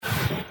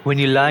When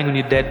you're lying on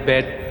your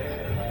deathbed,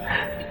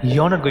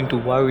 you're not going to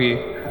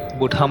worry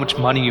about how much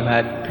money you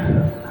had,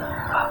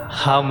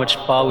 how much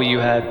power you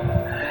had.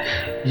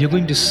 You're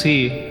going to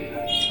see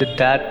that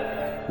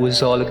that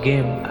was all a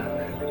game,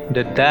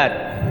 that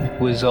that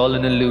was all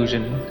an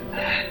illusion.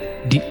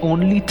 The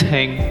only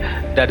thing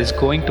that is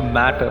going to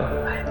matter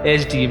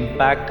is the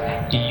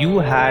impact you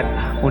had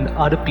on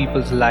other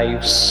people's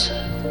lives.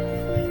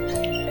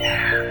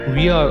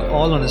 We are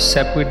all on a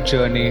separate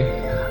journey,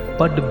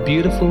 but the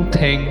beautiful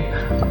thing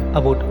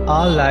about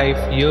our life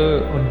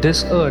here on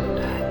this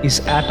earth is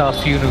at our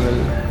funeral.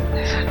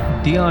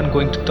 They aren't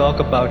going to talk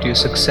about your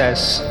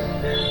success,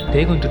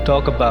 they're going to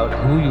talk about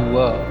who you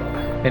were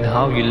and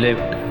how you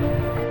lived,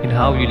 and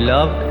how you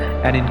loved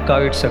and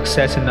encouraged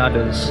success in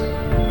others.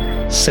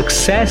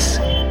 Success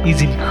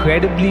is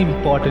incredibly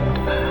important,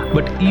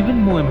 but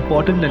even more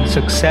important than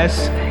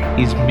success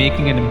is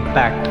making an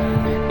impact.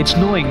 It's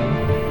knowing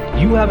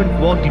you haven't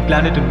walked the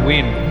planet in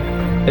vain.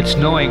 It's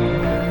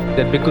knowing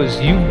that because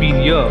you've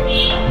been here,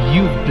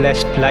 you've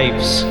blessed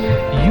lives,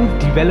 you've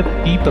developed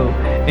people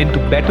into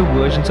better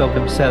versions of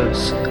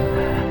themselves,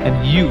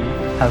 and you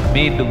have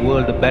made the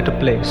world a better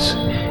place.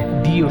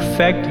 The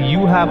effect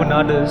you have on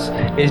others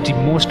is the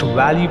most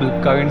valuable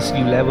currency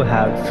you'll ever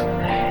have.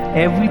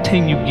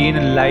 Everything you gain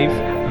in life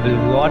will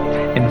rot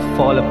and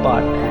fall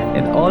apart,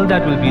 and all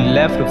that will be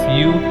left of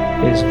you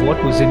is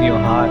what was in your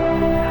heart.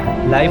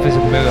 Life is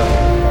a mirror,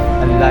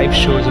 and life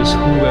shows us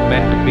who we're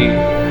meant to be.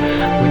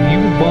 When you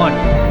were born,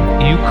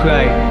 you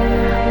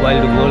cried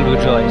while the world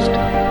rejoiced.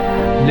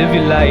 Live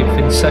your life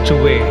in such a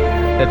way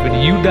that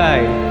when you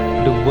die,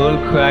 the world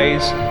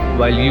cries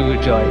while you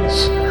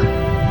rejoice.